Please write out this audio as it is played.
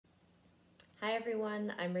Hi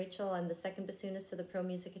everyone, I'm Rachel. I'm the second bassoonist of the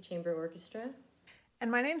ProMusica Chamber Orchestra.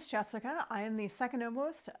 And my name's Jessica. I am the second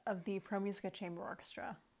oboist of the ProMusica Chamber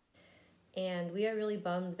Orchestra. And we are really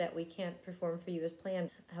bummed that we can't perform for you as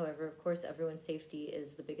planned. However, of course, everyone's safety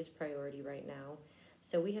is the biggest priority right now.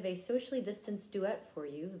 So we have a socially distanced duet for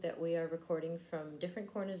you that we are recording from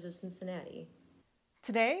different corners of Cincinnati.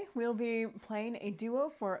 Today, we'll be playing a duo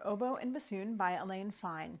for oboe and bassoon by Elaine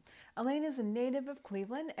Fine. Elaine is a native of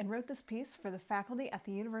Cleveland and wrote this piece for the faculty at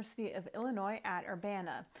the University of Illinois at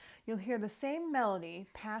Urbana. You'll hear the same melody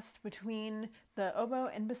passed between the oboe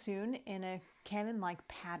and bassoon in a canon-like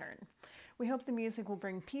pattern. We hope the music will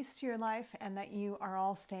bring peace to your life and that you are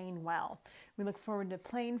all staying well. We look forward to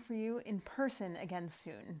playing for you in person again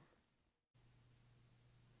soon.